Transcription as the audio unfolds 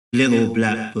Little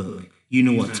black book. You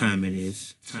know what time it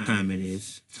is. Time it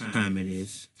is. Time it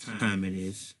is. Time it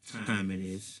is. Time it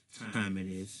is. Time it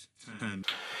is. Time.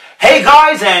 Hey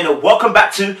guys, and welcome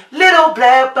back to Little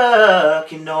Black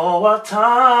Book. You know what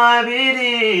time it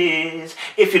is.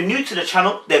 If you're new to the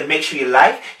channel, then make sure you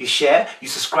like, you share, you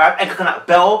subscribe, and click on that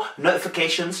bell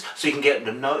notifications so you can get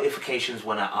the notifications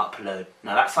when I upload.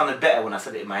 Now that sounded better when I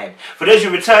said it in my head. For those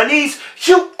of you returnees,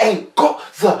 you ain't got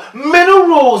the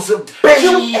minerals, baby.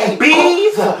 You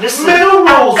ain't got the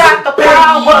minerals, I got the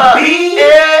power, baby.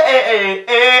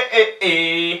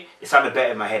 It sounded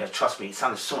better in my head, trust me, it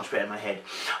sounded so much better in my head.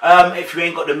 If you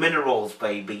ain't got the minerals,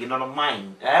 baby, you're not on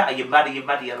mine. Are you mad? Are you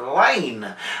mad? Are you lying?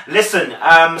 Listen,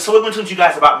 so we're going to talk to you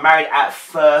guys about Married at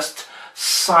First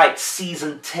Sight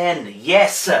Season 10.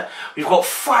 Yes, we've got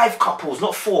 5 couples,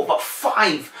 not 4, but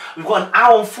 5. We've got an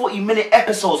hour and 40-minute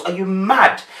episodes. Are you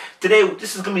mad? Today,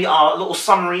 this is going to be our little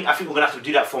summary. I think we're going to have to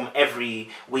do that from every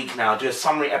week now. Do a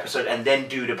summary episode and then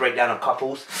do the breakdown of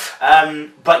couples.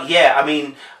 But yeah, I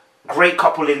mean, great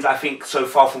couplings, I think, so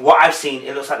far. From what I've seen,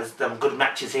 it looks like there's some good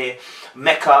matches here.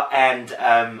 Mecca and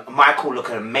Michael look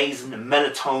amazing.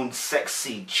 Melatonin,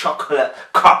 sexy, chocolate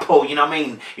couple, you know what I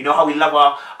mean? You know how we love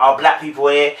our black people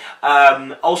here.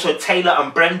 Also, Taylor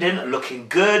and Brendan looking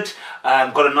good.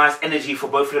 Got a nice energy for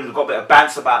both of them. They've got a bit of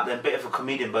bounce about them. Bit of a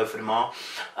comedian, both of them are.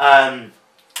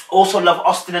 Also love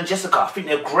Austin and Jessica. I think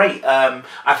they're great.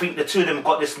 I think the two of them have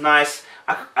got this nice,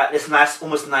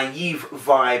 almost naive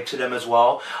vibe to them as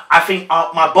well. I think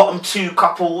my bottom 2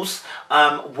 couples,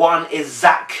 one is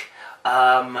Zach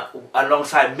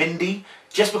alongside Mindy.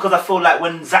 Just because I feel like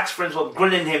when Zach's friends were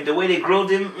grilling him, the way they grilled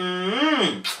him,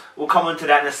 we'll come on to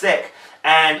that in a sec.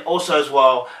 And also as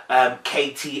well,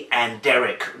 Katie and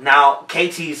Derek. Now,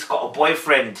 Katie's got a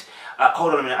boyfriend.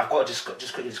 Hold on a minute, I've got to just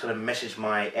quickly going to message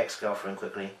my ex-girlfriend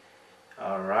quickly.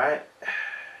 Alright.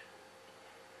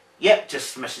 Yep,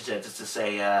 just message her just to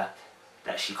say that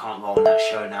she can't go on that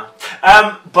show now.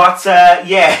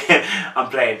 Yeah, I'm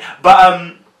playing.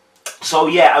 But, so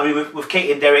yeah, I mean, with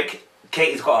Katie and Derek,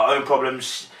 Katie's got her own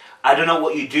problems. I don't know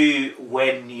what you do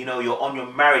when, you know, you're on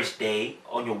your marriage day,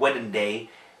 on your wedding day,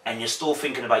 and you're still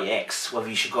thinking about your ex, whether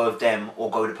you should go with them or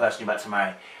go with the person you're about to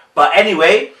marry. But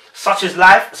anyway, such is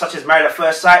life, such is Married at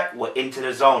First Sight. We're into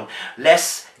the zone.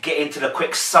 Let's get into the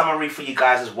quick summary for you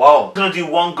guys as well. I'm going to do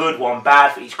one good, one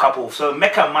bad for each couple. So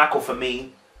Mecca and Michael for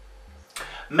me.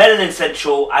 Melanin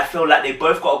Central, I feel like they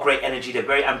both got a great energy. They're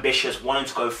very ambitious, wanting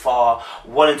to go far,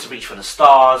 wanting to reach for the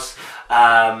stars.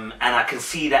 And I can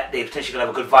see that they potentially gonna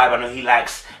have a good vibe. I know he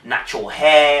likes natural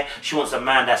hair. She wants a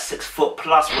man that's 6 foot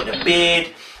plus with a beard.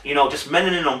 You know, just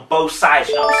melanin on both sides,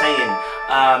 you know what I'm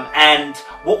saying? And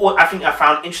what I think I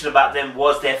found interesting about them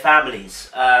was their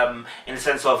families. In the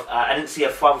sense of, I didn't see a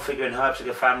father figure in her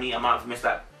particular family. I might have missed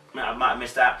that.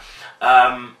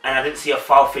 And I didn't see a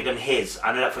father figure in his.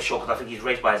 I know that for sure because I think he's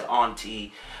raised by his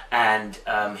auntie and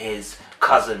his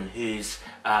cousin, who's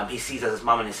he sees as his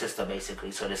mum and his sister basically.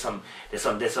 So there's some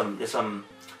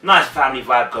nice family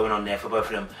vibe going on there for both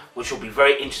of them, which will be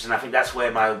very interesting. I think that's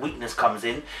where my weakness comes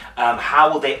in.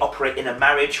 How will they operate in a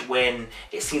marriage when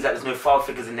it seems like there's no father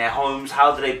figures in their homes?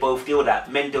 How do they both deal with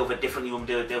that? Men deal with it differently, women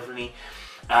deal with it differently.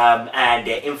 And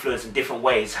their influence in different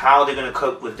ways. How are they going to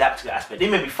cope with that particular aspect? They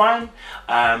may be fine,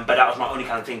 but that was my only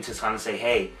kind of thing to kind of say,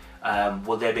 hey,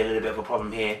 will there be a little bit of a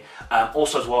problem here?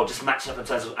 Also as well, just matching up in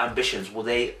terms of ambitions. Will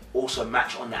they also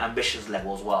match on the ambitions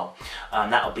level as well?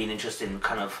 That will be an interesting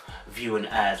kind of viewing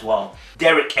as well.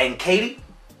 Derek and Katie.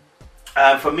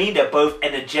 For me, they're both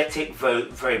energetic,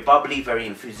 very bubbly, very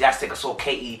enthusiastic. I saw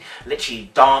Katie literally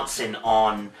dancing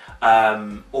on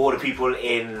all the people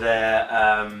in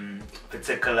the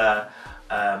particular,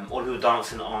 all the people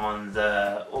dancing on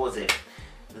the, what was it?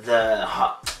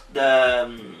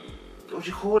 What would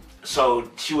you call it? So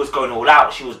she was going all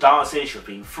out. She was dancing. She was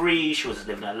being free. She was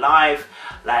living her life.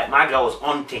 Like, my girl was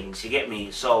on things. You get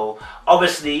me? So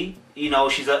obviously, you know,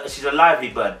 she's a lively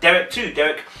bird. Derek too.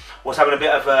 Derek was having a bit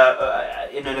of a,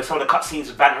 you know, some of the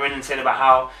cutscenes bantering and saying about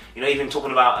how, you know, even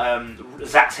talking about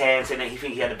Zach's hair and saying that he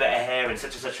thinks he had a better hair and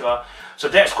etc. etc. So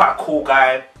Derek's quite a cool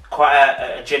guy, quite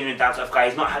a genuine down-to-earth guy.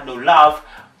 He's not had no love,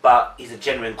 but he's a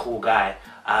genuine cool guy.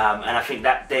 And I think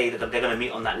that day that they're going to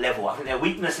meet on that level. I think their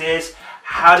weakness is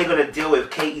how they're going to deal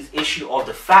with Katie's issue of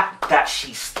the fact that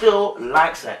she still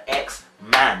likes her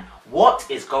ex-man. What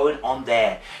is going on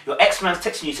there? Your ex-man's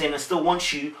texting you saying I still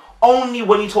want you only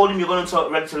when you told him you're going to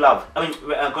Ready to Love. I mean,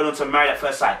 going on to Married at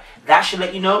First Sight. That should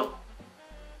let you know.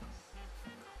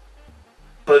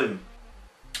 Boom.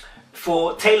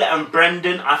 For Taylor and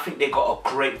Brendan, I think they got a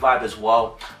great vibe as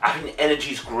well. I think the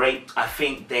energy is great. I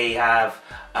think they have,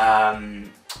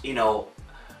 you know,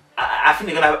 I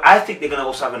think they're gonna. I think they're gonna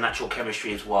also have a natural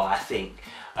chemistry as well. I think.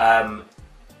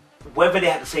 Whether they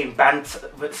have the same banter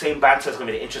is going to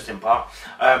be the interesting part.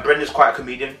 Brendan's quite a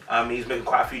comedian. He's making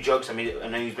quite a few jokes. I mean, I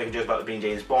know he's making jokes about being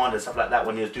James Bond and stuff like that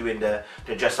when he was doing the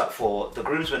dress up for the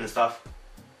groomsmen and stuff.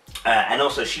 And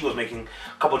also, she was making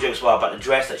a couple of jokes about the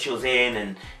dress that she was in,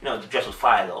 and you know, the dress was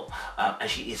fire though. And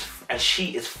she is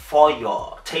fire.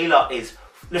 Taylor is.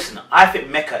 Listen, I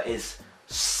think Mecca is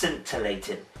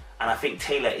scintillating, and I think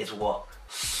Taylor is what.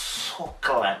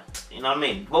 Succulent, you know what I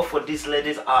mean? Both of these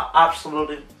ladies are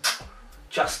absolutely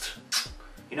just,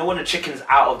 you know, when the chicken's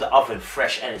out of the oven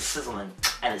fresh and it's sizzling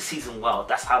and it's seasoned well,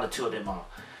 that's how the two of them are.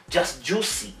 Just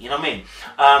juicy, you know what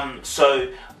I mean?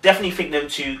 So definitely think them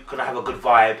two gonna have a good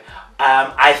vibe.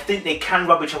 I think they can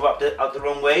rub each other up the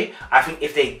wrong way. I think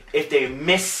if they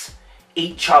miss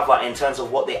each other in terms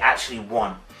of what they actually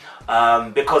want.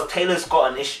 Because Taylor's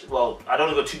got an issue. Well, I don't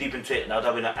want to go too deep into it, and I'll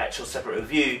do an actual separate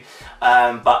review.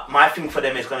 But my thing for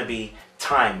them is going to be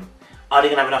time. Are they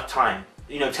going to have enough time?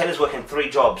 You know, Taylor's working 3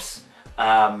 jobs,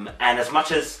 and as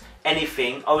much as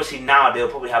anything, obviously now they'll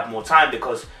probably have more time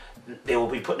because they will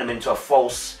be putting them into a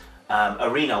false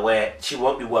arena where she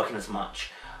won't be working as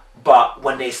much. But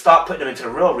when they start putting them into the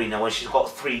real arena, when she's got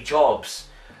 3 jobs,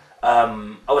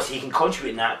 obviously he can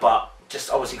contribute in that, but just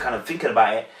obviously kind of thinking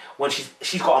about it. When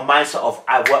she's got a mindset of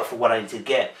I work for what I need to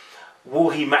get. Will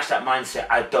he match that mindset?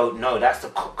 I don't know. That's the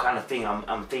kind of thing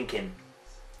I'm thinking.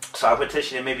 So I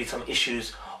potentially there may be some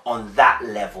issues on that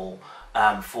level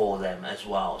for them as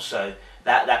well. So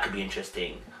that could be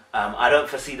interesting. I don't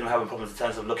foresee them having problems in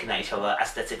terms of looking at each other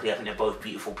aesthetically. I think they're both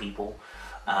beautiful people.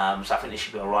 So I think they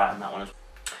should be alright on that one as well.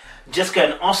 Jessica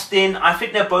and Austin, I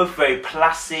think they're both very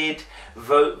placid,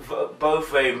 both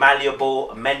very malleable,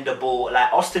 mendable.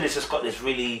 Like Austin has just got this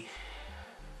really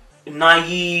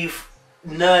naive,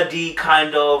 nerdy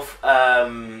kind of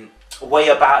way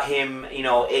about him. You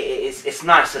know, it's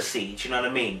nice to see. Do you know what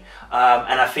I mean?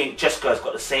 And I think Jessica's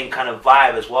got the same kind of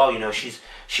vibe as well. You know, she's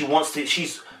got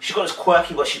this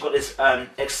quirky, but she's got this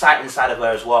exciting side of her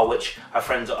as well, which her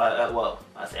friends, well,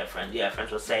 I say her friends, yeah, her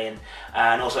friends were saying,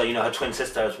 and also, you know, her twin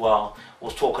sister as well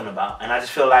was talking about. And I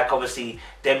just feel like, obviously,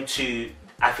 them two,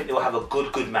 I think they will have a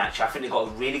good match. I think they've got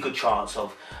a really good chance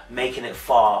of making it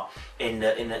far in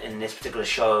this particular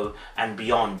show and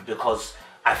beyond, because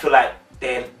I feel like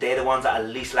they're the ones that are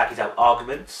least likely to have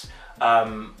arguments.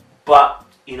 But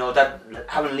you know, that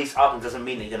having least arguments doesn't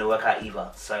mean they're going to work out either.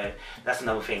 So that's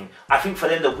another thing. I think for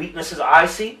them, the weaknesses I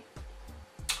see,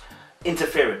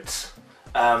 interference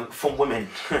from women.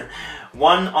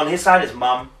 One on his side is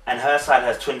mum, and her side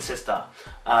has twin sister.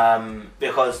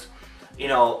 Because, you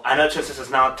know, I know twin sister's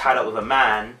now tied up with a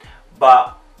man,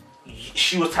 but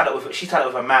she's tied up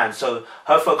with a man, so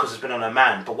her focus has been on her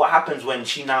man. But what happens when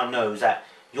she now knows that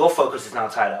your focus is now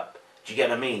tied up? Do you get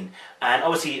what I mean? And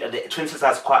obviously, the twin sister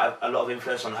has quite a lot of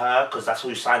influence on her because that's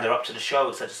who signed her up to the show,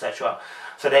 etc., etc.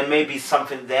 So there may be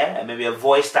something there, and maybe a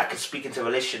voice that could speak into a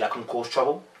relationship that can cause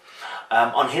trouble.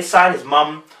 On his side, his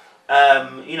mum,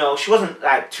 you know, she wasn't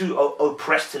like too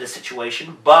oppressed to the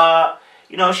situation, but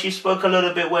you know, she spoke a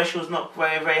little bit where she was not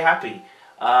very, very happy,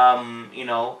 you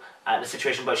know, at the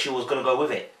situation, but she was going to go with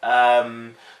it.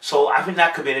 So I think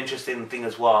that could be an interesting thing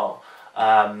as well.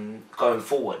 Going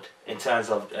forward in terms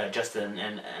of Justin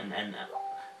and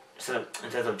so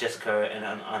in terms of Jessica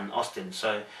and Austin.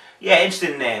 So yeah,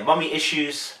 interesting there. Mummy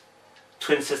issues,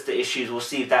 twin sister issues. We'll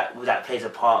see if that plays a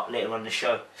part later on in the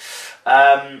show.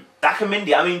 Zach and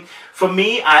Mindy. I mean, for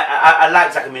me, I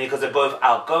like Zach and Mindy because they're both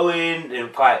outgoing. They're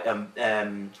quite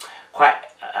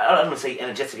I don't want to say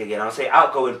energetic again. I'll say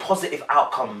outgoing, positive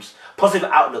outcomes, positive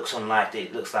outlooks on life.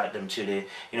 It looks like them too.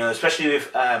 You know, especially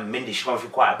with Mindy, she's gone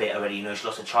through quite a bit already. You know, she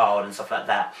lost a child and stuff like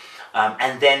that.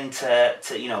 And then to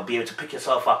you know, be able to pick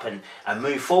yourself up and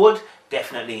move forward,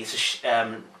 definitely. It's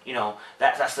you know,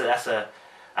 that's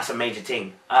a major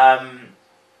thing.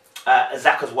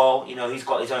 Zach as well. You know, he's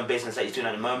got his own business that he's doing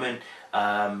at the moment.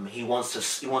 He wants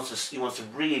to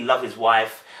really love his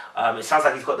wife. It sounds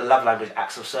like he's got the love language,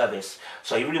 acts of service.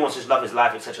 So he really wants to love his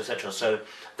life, etc., etc. So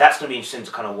that's going to be interesting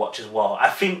to kind of watch as well. I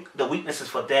think the weaknesses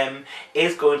for them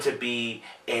is going to be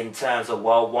in terms of,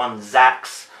 well, one,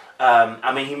 Zach's.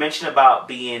 I mean, he mentioned about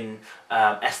being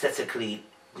aesthetically,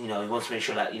 you know, he wants to make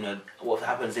sure that, you know, what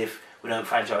happens if we don't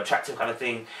find you attractive, kind of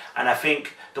thing. And I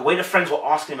think the way the friends were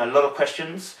asking him a lot of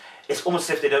questions, it's almost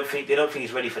as if they don't think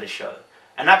he's ready for the show.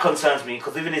 And that concerns me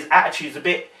because even his attitude's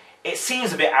it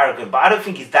seems a bit arrogant, but I don't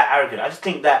think he's that arrogant. I just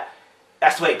think that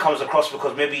that's the way it comes across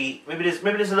because maybe there's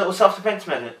a little self-defense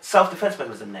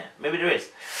mechanism there. Maybe there is.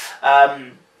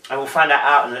 And we'll find that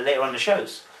out later on in the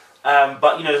shows.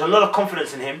 But you know, there's a lot of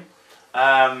confidence in him.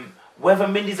 Whether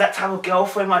Mindy's that type of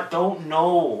girlfriend, I don't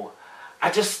know. I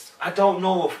don't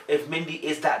know if Mindy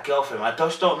is that girlfriend. I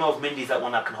just don't know if Mindy's that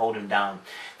one that can hold him down.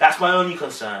 That's my only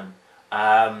concern.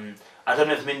 I don't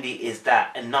know if Mindy is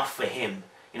that enough for him.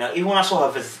 You know, even when I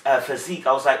saw her physique,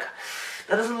 I was like,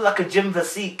 that doesn't look like a gym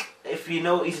physique. If you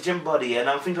know he's a gym body, and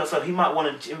I'm thinking to myself, he might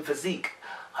want a gym physique.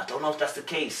 I don't know if that's the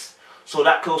case. So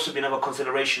that could also be another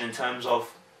consideration in terms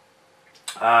of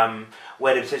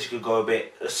where they potentially could go a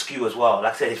bit askew as well.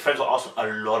 Like I said, his friends were asking a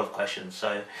lot of questions,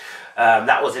 so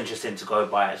that was interesting to go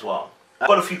by as well. I've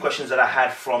got a few questions that I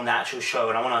had from the actual show,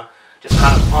 and I want to just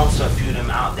kind of answer a few of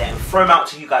them out there and throw them out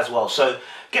to you guys as well. So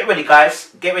get ready,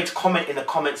 guys. Get ready to comment in the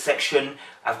comment section.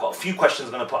 I've got a few questions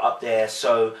I'm going to put up there,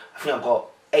 so I think I've got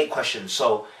 8 questions.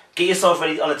 So get yourself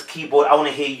ready on the keyboard. I want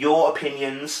to hear your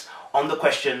opinions on the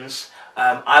questions.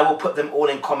 I will put them all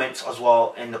in comments as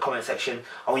well in the comment section.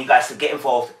 I want you guys to get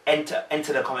involved, enter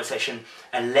the comment section,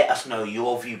 and let us know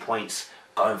your viewpoints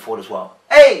going forward as well.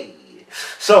 Hey!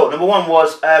 So, number 1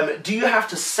 was, do you have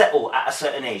to settle at a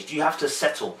certain age? Do you have to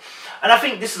settle? And I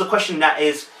think this is a question that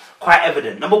is quite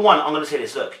evident. Number 1, I'm going to say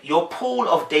this. Look, your pool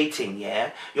of dating,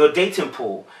 yeah, your dating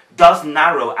pool does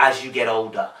narrow as you get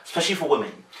older, especially for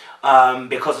women.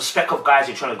 Because the spec of guys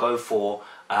you're trying to go for,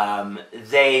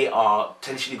 they are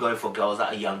potentially going for girls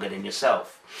that are younger than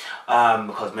yourself.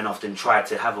 Because men often try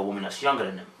to have a woman that's younger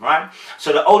than them, right?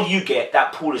 So the older you get,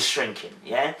 that pool is shrinking,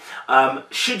 yeah?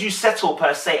 Should you settle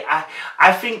per se?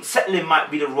 I think settling might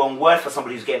be the wrong word for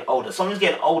somebody who's getting older. Someone who's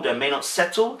getting older may not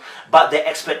settle, but their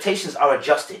expectations are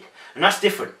adjusted. And that's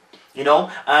different, you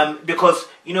know? Because,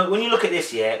 you know, when you look at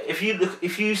this, yeah, if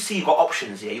you see you've got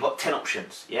options, yeah, you've got 10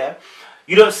 options, yeah?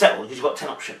 You don't settle because you've got 10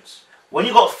 options. When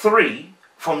you got 3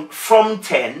 from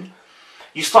 10,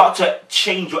 you start to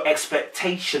change your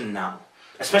expectation now.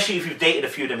 Especially if you've dated a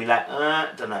few of them, you're like,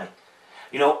 don't know.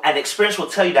 You know, and experience will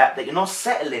tell you that you're not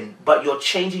settling, but you're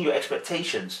changing your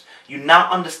expectations. You now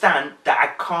understand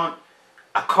that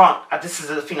this is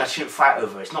the thing I shouldn't fight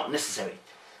over. It's not necessary.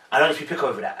 I don't need to be pick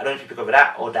over that. I don't need to be pick over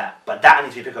that or that. But that I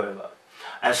need to be pick over.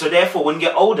 And so therefore, when you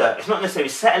get older, it's not necessarily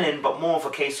settling, but more of a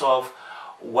case of,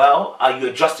 well, are you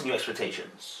adjusting your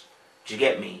expectations? Do you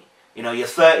get me? You know, you're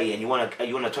 30 and you want a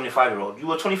 25-year-old. You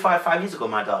were 25 5 years ago,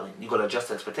 my darling. You got to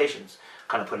adjust expectations.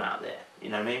 Kind of putting it out there. You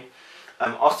know what I mean?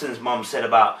 Austin's mum said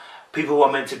about people who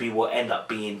are meant to be will end up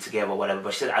being together or whatever.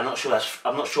 But she said, I'm not sure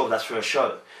if that's for a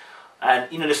show.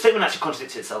 And you know, the statement actually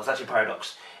contradicts itself. It's actually a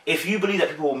paradox. If you believe that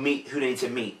people will meet who they need to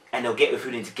meet and they'll get with who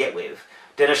they need to get with,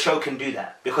 then a show can do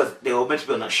that because they were meant to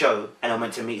be on that show and they're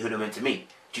meant to meet who they're meant to meet.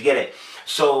 Do you get it?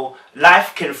 So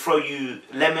life can throw you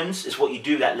lemons. It's what you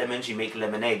do with that lemons. You make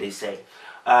lemonade, they say.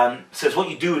 So it's what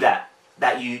you do with that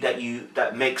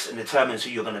makes and determines who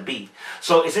you're going to be.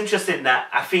 So it's interesting that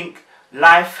I think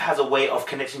life has a way of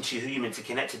connecting to who you're meant to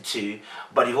connect to,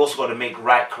 but you've also got to make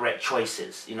correct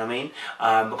choices. You know what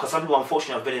I mean? Because some people,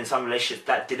 unfortunately, have been in some relationships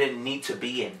that didn't need to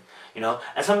be in. You know,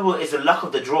 and some people, it's the luck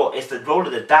of the draw. It's the roll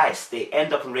of the dice. They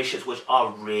end up in relationships which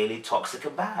are really toxic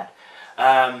and bad.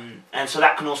 And so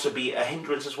that can also be a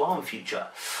hindrance as well in future.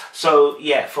 So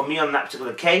yeah, for me on that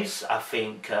particular case, I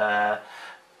think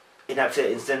in that particular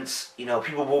instance, you know,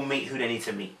 people will meet who they need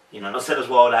to meet. You know, and I said as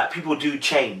well that people do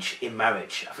change in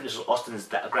marriage. I think this was Austin's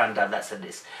granddad that said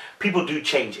this. People do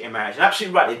change in marriage, and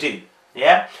absolutely right, they do.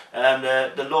 Yeah,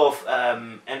 the law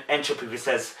of entropy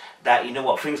says that, you know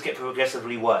what, things get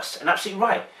progressively worse, and absolutely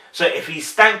right. So if he's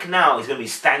stank now, he's going to be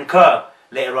stanker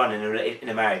later on in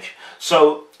a marriage.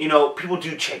 So, you know, people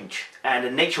do change, and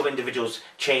the nature of individuals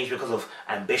change because of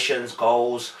ambitions,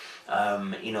 goals,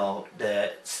 you know,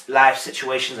 the life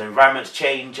situations and environments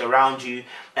change around you,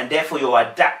 and therefore you're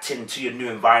adapting to your new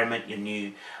environment, your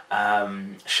new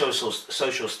social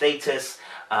status.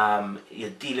 You're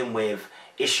dealing with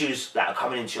issues that are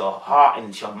coming into your heart and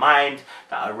into your mind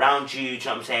that are around you. Do you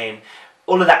know what I'm saying?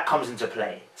 All of that comes into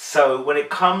play. So when it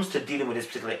comes to dealing with this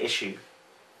particular issue,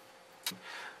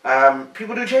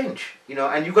 people do change, you know,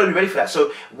 and you've got to be ready for that.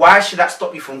 So why should that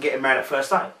stop you from getting married at first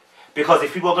sight? Because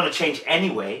if people are going to change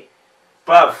anyway,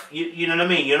 bruv, you know what I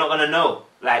mean? You're not going to know,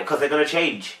 like, because they're going to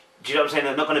change. Do you know what I'm saying?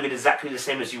 They're not going to be exactly the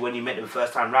same as you when you met them the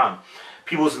first time round.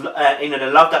 People's, you know,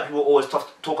 the love that people always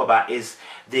talk about is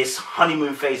this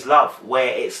honeymoon phase love, where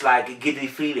it's like giddy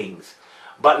feelings.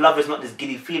 But love is not this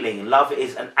giddy feeling. Love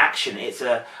is an action. It's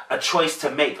a choice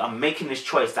to make. I'm making this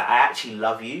choice that I actually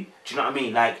love you. Do you know what I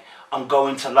mean? Like, I'm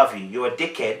going to love you. You're a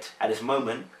dickhead at this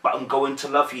moment, but I'm going to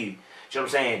love you. Do you know what I'm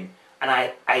saying? And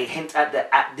I hint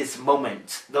at this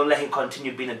moment. Don't let him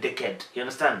continue being a dickhead. You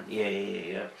understand? Yeah.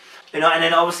 You know, and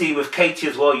then obviously with Katie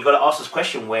as well, you got to ask this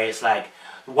question where it's like,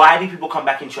 why do people come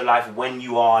back into your life when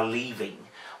you are leaving?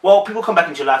 Well, people come back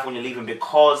into your life when you're leaving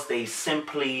because they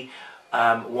simply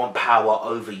want power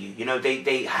over you. You know,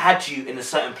 they had you in a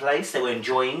certain place. They were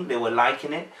enjoying. They were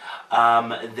liking it.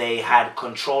 They had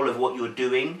control of what you were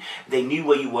doing. They knew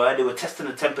where you were. They were testing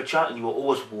the temperature, and you were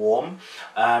always warm.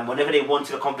 Whenever they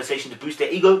wanted a conversation to boost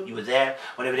their ego, you were there.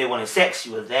 Whenever they wanted sex,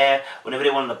 you were there. Whenever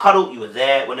they wanted a cuddle, you were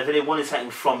there. Whenever they wanted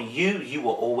something from you, you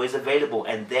were always available.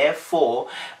 And therefore,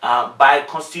 by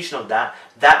constitution of that,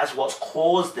 that is what's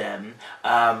caused them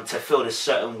to feel this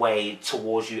certain way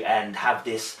towards you and have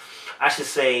this, I should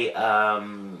say,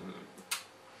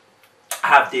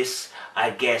 have this,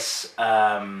 I guess,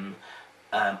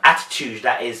 attitude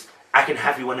that is, I can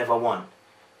have you whenever I want.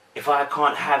 If I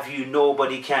can't have you,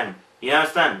 nobody can. You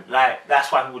understand? Like,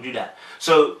 that's why people do that.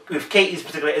 So, with Katie's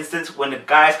particular instance, when the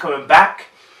guy's coming back,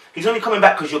 he's only coming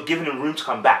back because you're giving him room to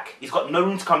come back. He's got no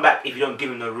room to come back if you don't give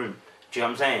him no room. Do you know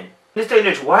what I'm saying? In this day and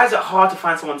age, why is it hard to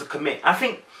find someone to commit? I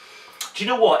think, do you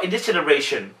know what? In this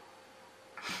generation,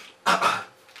 I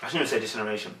shouldn't even say this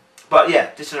generation, but yeah,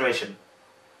 this generation,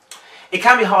 it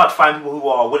can be hard to find people who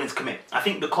are willing to commit. I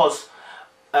think because,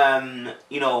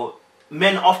 you know,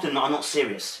 men often are not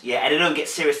serious, yeah, and they don't get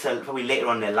serious till probably later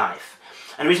on in their life.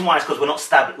 And the reason why is because we're not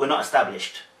established,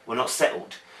 we're not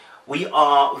settled. We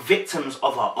are victims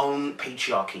of our own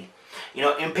patriarchy. You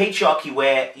know, in patriarchy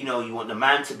where, you know, you want the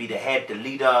man to be the head, the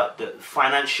leader, the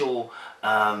financial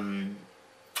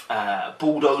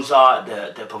bulldozer,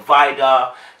 the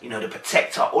provider, you know, the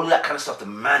protector, all of that kind of stuff, the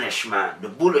mannish man, the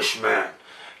bullish man.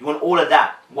 You want all of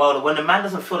that. Well, when the man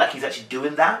doesn't feel like he's actually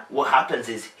doing that, what happens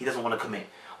is he doesn't want to commit.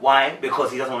 Why?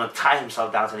 Because he doesn't want to tie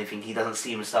himself down to anything he doesn't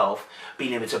see himself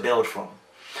being able to build from.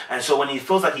 And so when he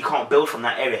feels like he can't build from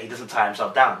that area, he doesn't tie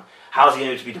himself down. How is he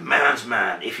going to be the man's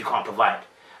man if he can't provide?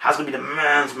 How's he going to be the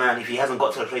man's man if he hasn't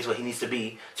got to the place where he needs to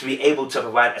be able to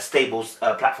provide a stable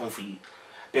platform for you?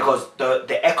 Because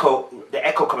the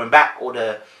echo coming back, or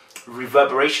the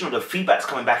reverberation or the feedback that's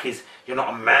coming back is, you're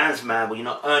not a man's man, but you're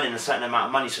not earning a certain amount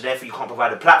of money, so therefore you can't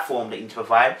provide a platform that you need to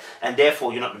provide, and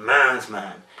therefore you're not the man's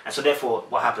man. And so therefore,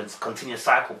 what happens? Continuous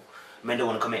cycle. Men don't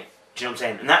want to commit. Do you know what I'm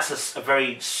saying? And that's a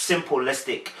very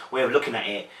simplistic way of looking at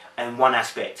it in one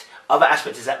aspect. Other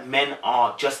aspect is that men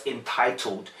are just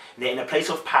entitled. They're in a place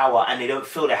of power and they don't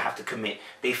feel they have to commit.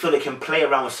 They feel they can play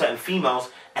around with certain females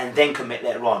and then commit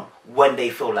later on when they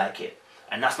feel like it.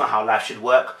 And that's not how life should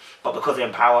work, but because they're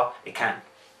in power, it can.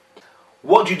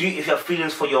 What do you do if you have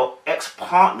feelings for your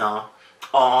ex-partner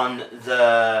on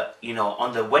the, you know,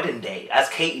 on the wedding day, as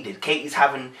Katie did? Katie's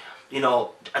having, you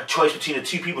know, a choice between the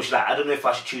two people. She's like, I don't know if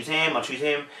I should choose him or choose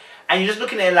him. And you're just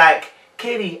looking at it like,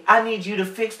 Katie, I need you to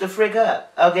fix the frig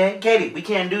up, okay? Katie, we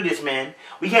can't do this, man.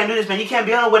 We can't do this, man. You can't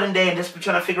be on a wedding day and just be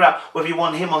trying to figure out whether you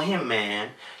want him or him, man.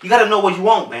 You got to know what you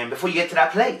want, man, before you get to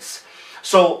that place.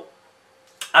 So,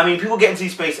 I mean, people get into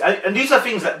these spaces, and these are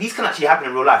things that, these can actually happen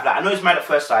in real life. Like, I know it's Married at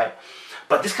First Sight,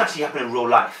 but this can actually happen in real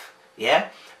life, yeah?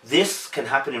 This can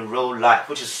happen in real life,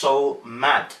 which is so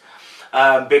mad.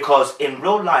 Because in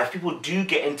real life, people do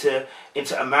get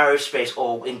into a marriage space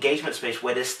or engagement space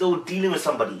where they're still dealing with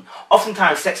somebody.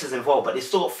 Oftentimes sex is involved, but they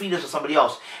still got feelings for somebody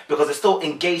else because they're still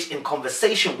engaged in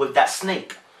conversation with that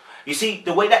snake. You see,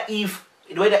 the way that Eve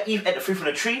ate the fruit from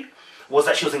the tree was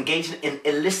that she was engaging in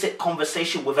illicit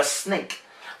conversation with a snake.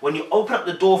 When you open up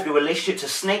the door of your relationship to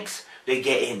snakes, they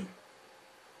get in.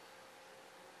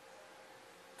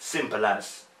 Simple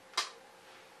as.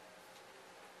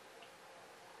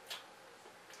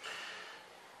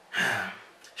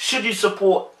 Should you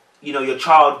support, you know, your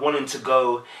child wanting to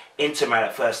go into Married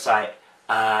at First Sight,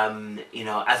 you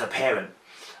know, as a parent?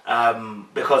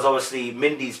 Because obviously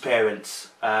Mindy's parents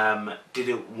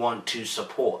didn't want to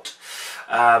support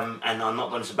and are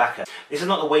not going to back her. This is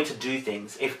not the way to do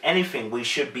things. If anything, we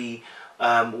should be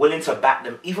willing to back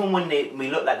them. Even when we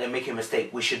look like they're making a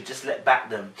mistake, we should just back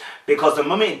them. Because the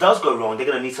moment it does go wrong, they're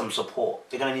going to need some support.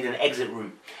 They're going to need an exit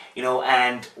route. You know,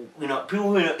 and you know,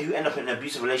 people who end up in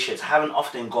abusive relationships haven't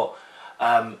often got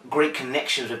great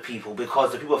connections with people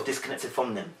because the people have disconnected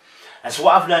from them. And so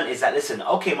what I've learned is that, listen,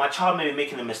 okay, my child may be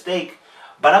making a mistake,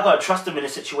 but I've got to trust them in a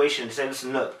situation to say,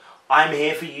 listen, look, I'm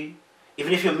here for you.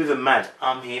 Even if you're moving mad,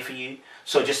 I'm here for you.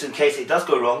 So just in case it does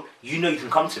go wrong, you know you can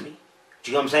come to me.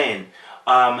 Do you know what I'm saying?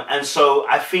 And so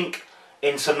I think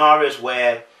in scenarios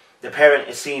where the parent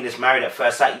is seeing this Married at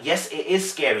First Sight, yes, it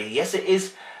is scary. Yes, it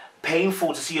is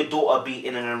painful to see your daughter be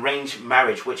in an arranged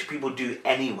marriage, which people do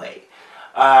anyway.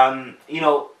 You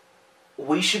know,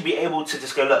 we should be able to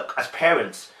just go, look, as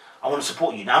parents, I want to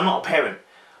support you. Now, I'm not a parent,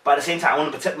 but at the same time, I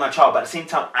want to protect my child. But at the same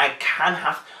time, I'm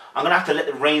going to have to let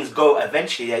the reins go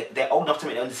eventually. They're old enough to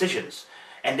make their own decisions.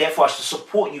 And therefore, I should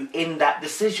support you in that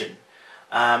decision.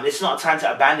 It's not a time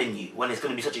to abandon you when it's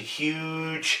going to be such a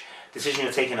huge decision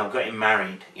you're taking of getting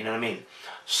married. You know what I mean?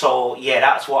 So yeah,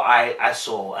 that's what I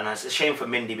saw, and it's a shame for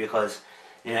Mindy because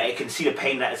you know it can see the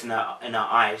pain that is in her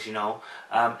eyes, you know,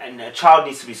 and a child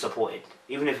needs to be supported,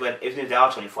 even if they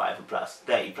are 25 and plus,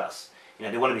 30 plus, you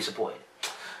know, they want to be supported.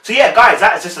 So yeah, guys,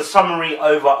 that is just a summary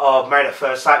over of Married at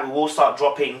First Sight. We will start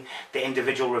dropping the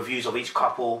individual reviews of each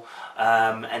couple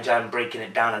and breaking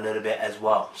it down a little bit as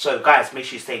well. So guys, make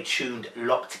sure you stay tuned,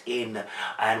 locked in,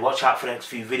 and watch out for the next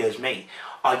few videos, mate.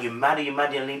 Are you mad? Are you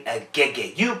mad? You're a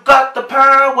gege. You got the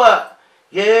power.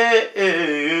 Yeah,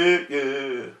 yeah,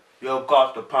 yeah. You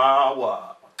got the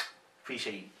power.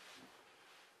 Appreciate you.